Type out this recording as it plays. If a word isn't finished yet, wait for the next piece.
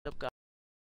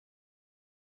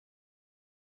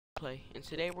gameplay, and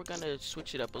today we're gonna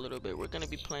switch it up a little bit. We're gonna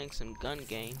be playing some gun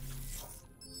game.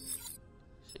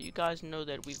 So you guys know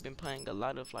that we've been playing a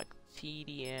lot of like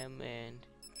TDM and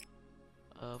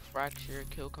Fracture,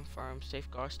 Kill Confirm,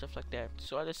 Safeguard, stuff like that.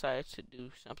 So I decided to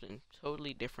do something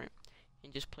totally different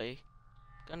and just play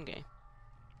gun game.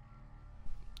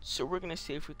 So we're gonna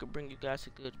see if we could bring you guys a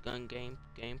good gun game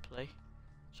gameplay.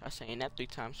 Try saying that 3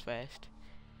 times fast.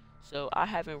 So I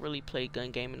haven't really played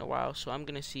gun game in a while, so I'm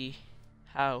gonna see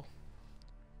how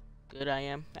good I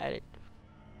am at it.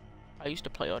 I used to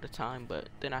play all the time, but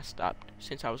then I stopped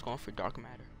since I was going for Dark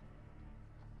Matter.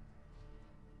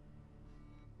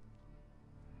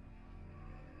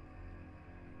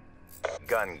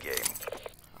 Gun game.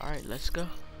 Alright, let's go.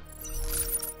 So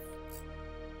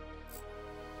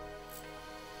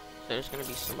there's gonna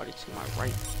be somebody to my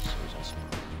right as soon as I spawn.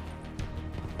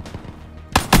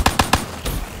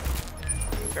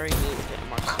 I'm very good with the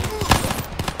MRC.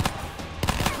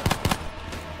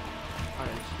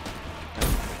 Alright.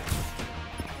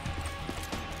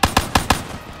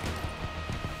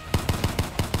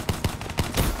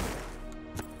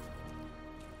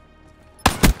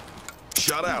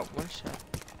 Shot out. One shot.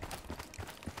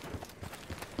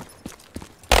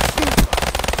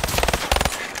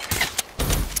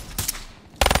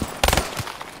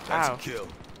 That's Ow. a kill.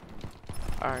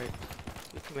 Alright.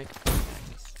 We can make it.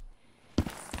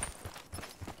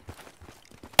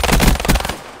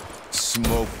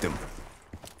 Smoked him.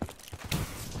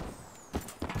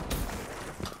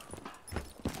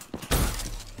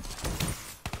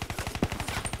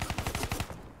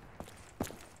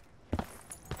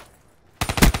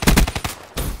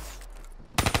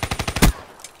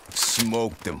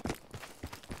 Smoked him.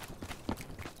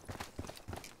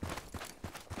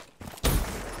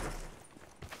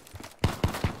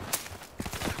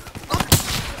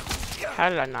 How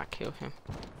did I not kill him?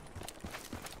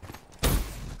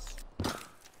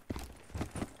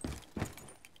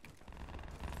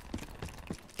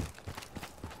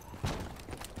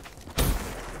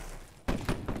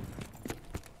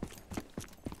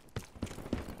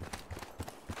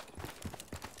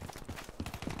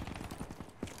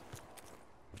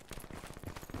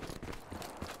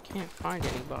 Can't find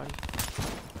anybody.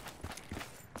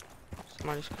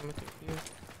 Somebody's coming through here.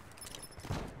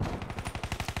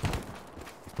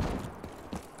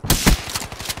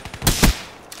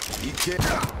 You can't.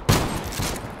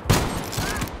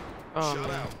 Oh Shut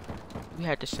man, out. we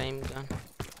had the same gun.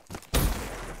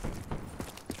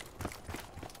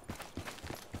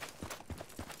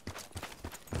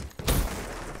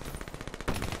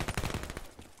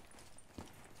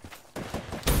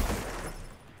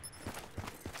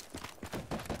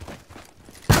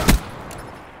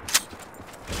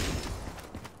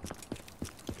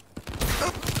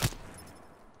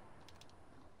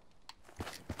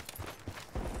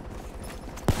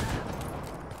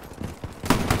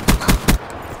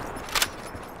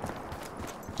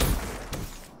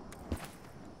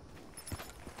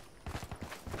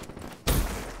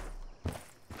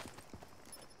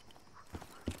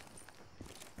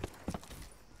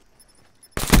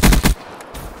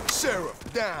 Sheriff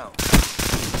down.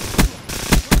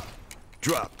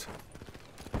 Dropped.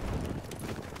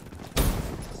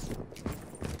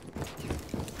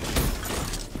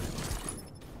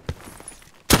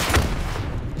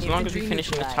 As long as we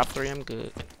finish in the top 3, I'm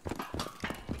good.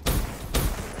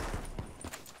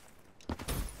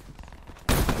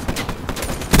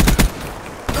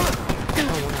 I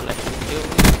don't wanna let him kill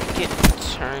me. Get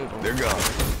turned on. They're gone.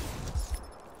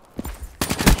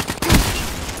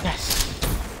 Yes.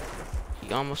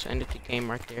 He almost ended the game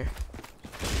right there.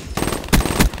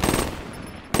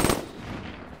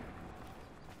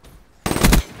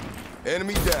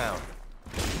 Enemy down.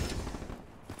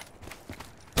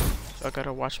 So I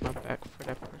gotta watch my back for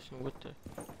that person with the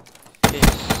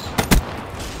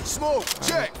fist. Smoke.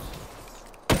 Check.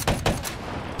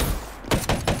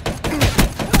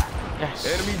 Yes.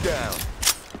 Enemy down.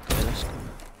 Okay, let's go.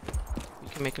 We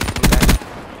can make him come back.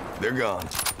 They're gone.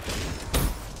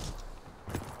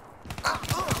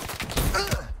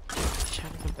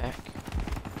 Shot him back.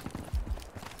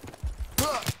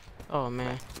 Oh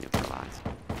man.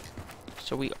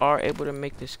 So we are able to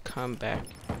make this comeback,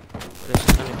 but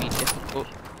it's gonna be difficult.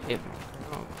 Oh, man.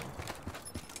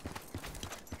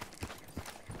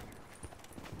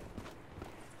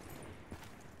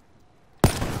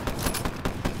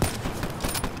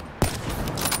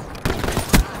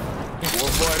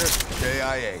 Warfighter.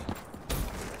 KIA.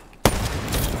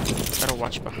 Gotta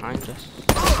watch behind us.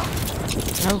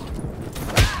 No.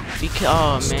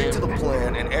 Oh Stick man. to the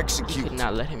plan and We execute. could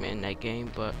not let him in that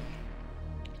game, but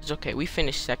it's okay. We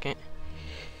finished second.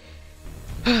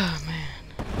 Oh man.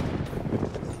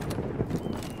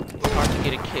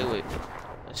 get a kill with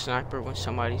a sniper when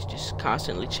somebody's just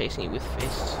constantly chasing you with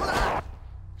fists.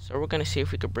 So we're gonna see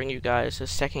if we could bring you guys a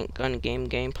second gun game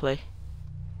gameplay.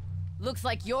 Looks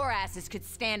like your asses could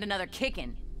stand another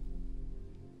kicking.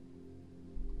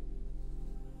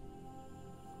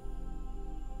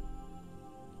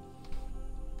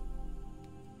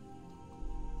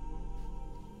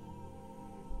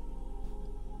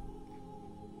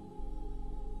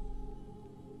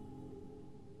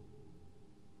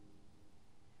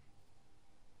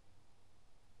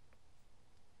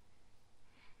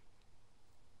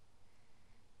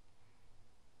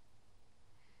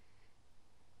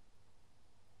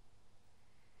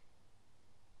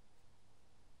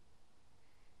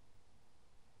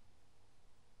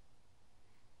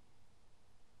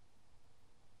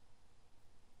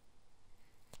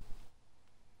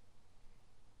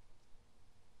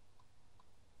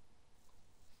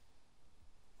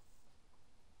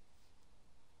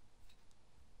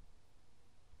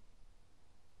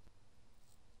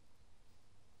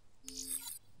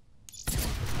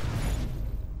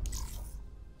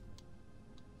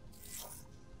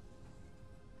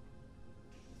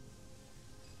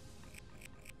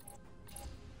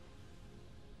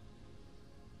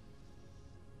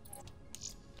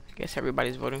 I guess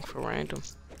everybody's voting for random.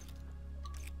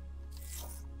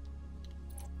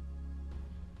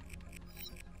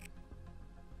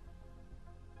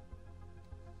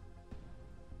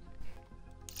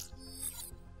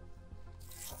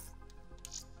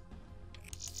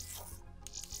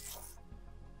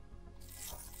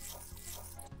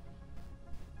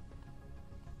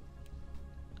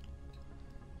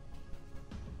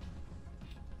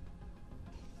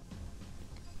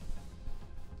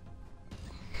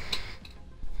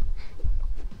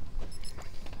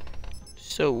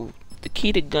 So the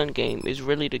key to gun game is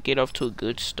really to get off to a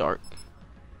good start.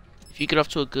 If you get off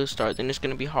to a good start, then it's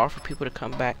going to be hard for people to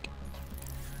come back.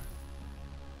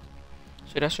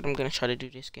 So that's what I'm going to try to do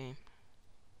this game.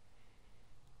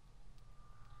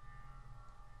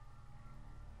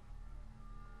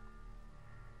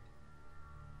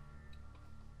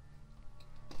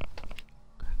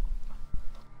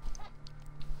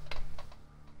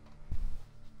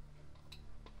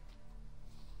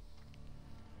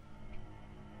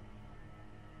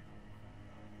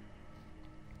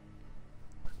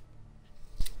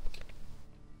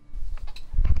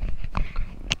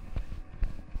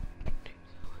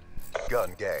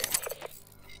 Gun game.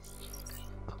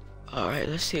 Alright,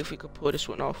 let's see if we could pull this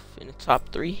one off in the top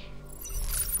 3.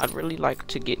 I'd really like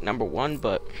to get number 1,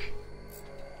 but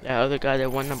that other guy that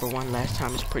won number 1 last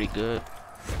time is pretty good.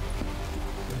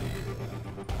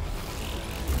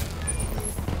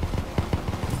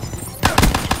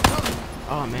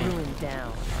 Oh man. Ruin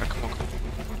down. Alright, come on.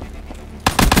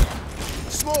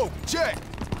 Smoke, check.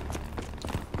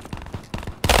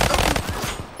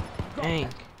 Dang.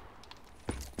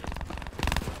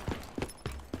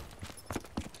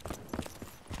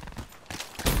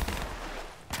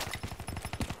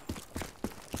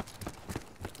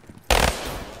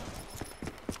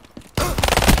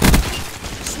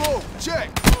 Smoke, check.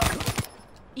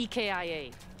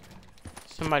 EKIA.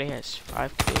 Somebody has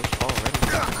 5 kills already.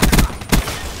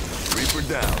 Reaper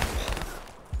down.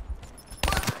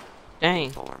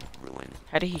 Dang. Farm ruined.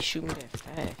 How did he shoot me that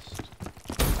fast?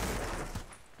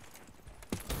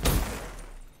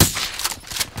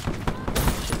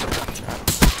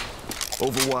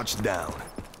 Overwatch down.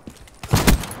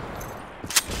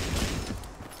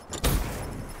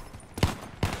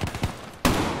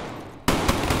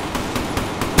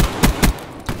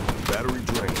 Battery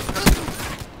drained.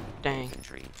 Dang.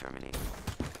 Infantry terminated.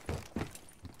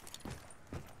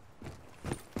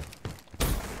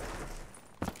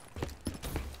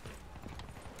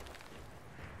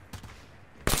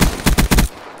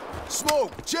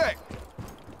 Smoke, check.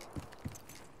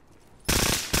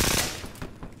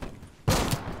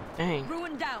 Dang.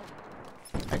 Ruin down.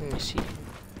 I didn't see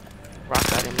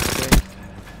rock out in my way.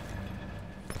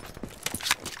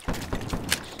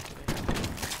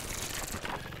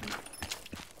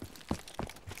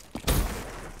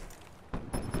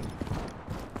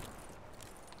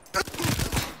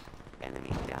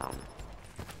 Enemy down.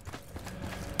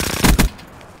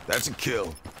 That's a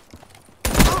kill.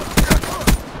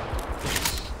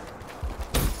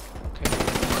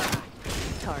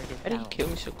 Target How did he down. kill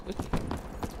me so quickly?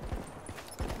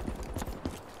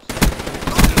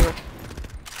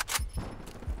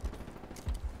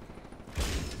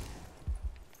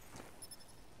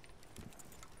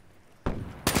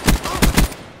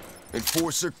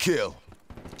 Enforcer kill.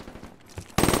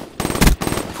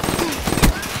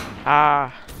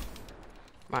 Ah,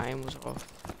 my aim was off.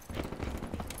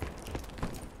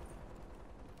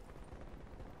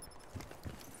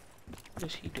 What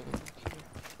is he doing?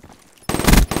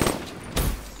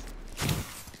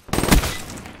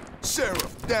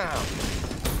 Sheriff, down.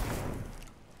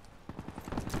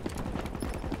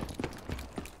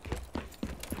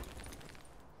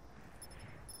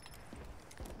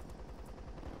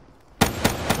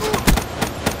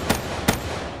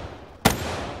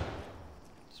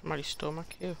 Somebody stole my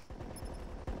kill.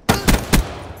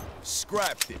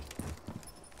 Scrapped it.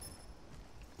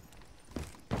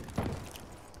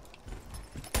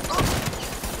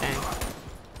 Dang.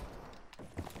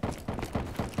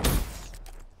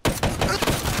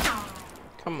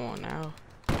 Come on now.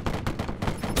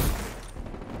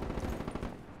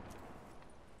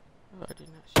 Oh, I did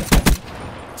not see.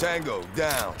 Tango,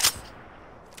 down.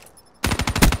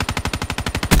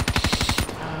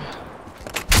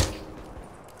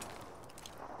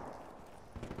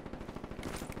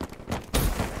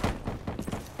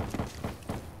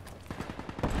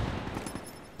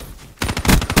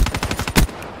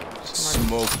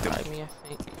 Smoked him. By me, I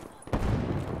think.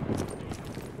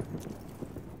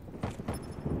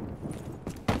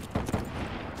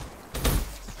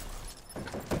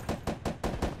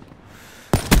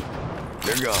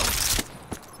 They're gone.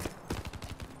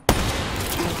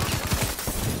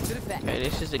 Okay,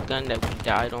 this is the gun that we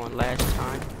died on last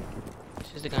time.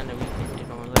 This is the gun that we ended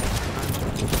on last time.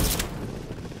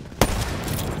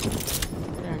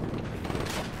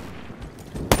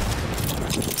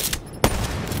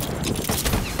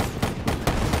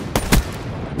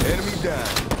 Enemy down.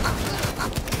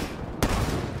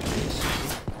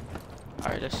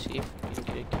 Alright, let's see if we can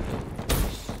get a kill.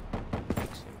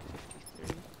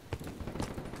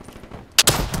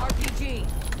 RPG.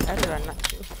 How did I not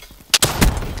kill?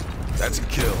 That's a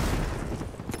kill.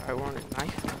 Alright, we're on a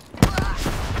knife.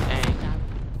 Dang.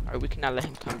 Alright, we cannot let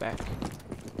him come back.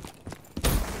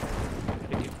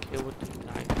 Gotta get a kill with the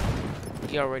knife.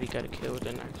 He already got a kill with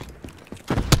the knife.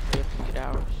 We have to get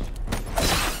ours.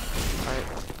 Alright,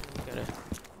 we gotta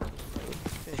play with the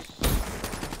fist.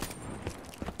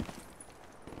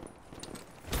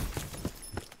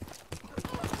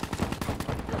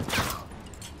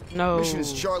 No. Mission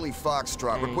is Charlie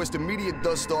Foxtrot. Dang. Request immediate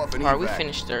dust off and Alright, we evac.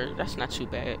 finished third. That's not too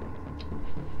bad.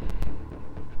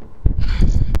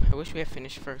 I wish we had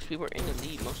finished first. We were in the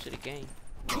lead most of the game.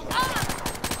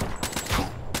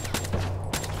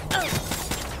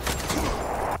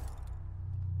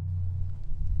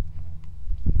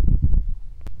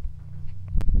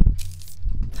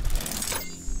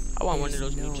 I want one of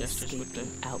those new gestures with the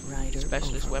Outrider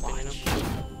specialist weapon in them.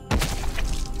 Overwatch.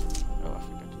 Oh, I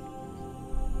forgot.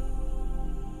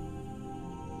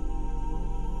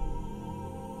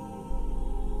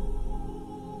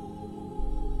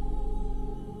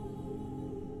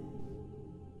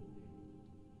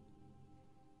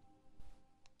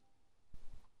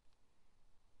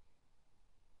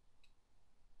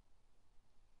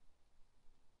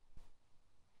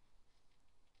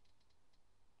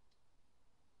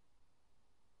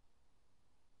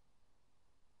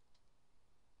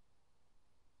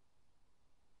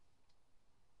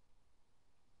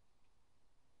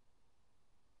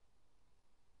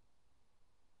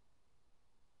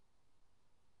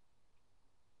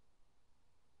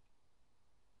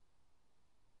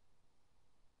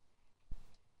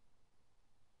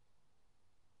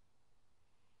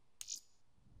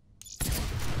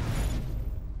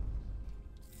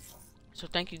 So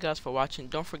thank you guys for watching.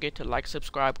 Don't forget to like,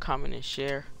 subscribe, comment, and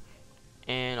share.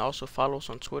 And also follow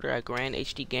us on Twitter at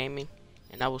GrandHD Gaming.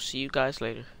 And I will see you guys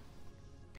later.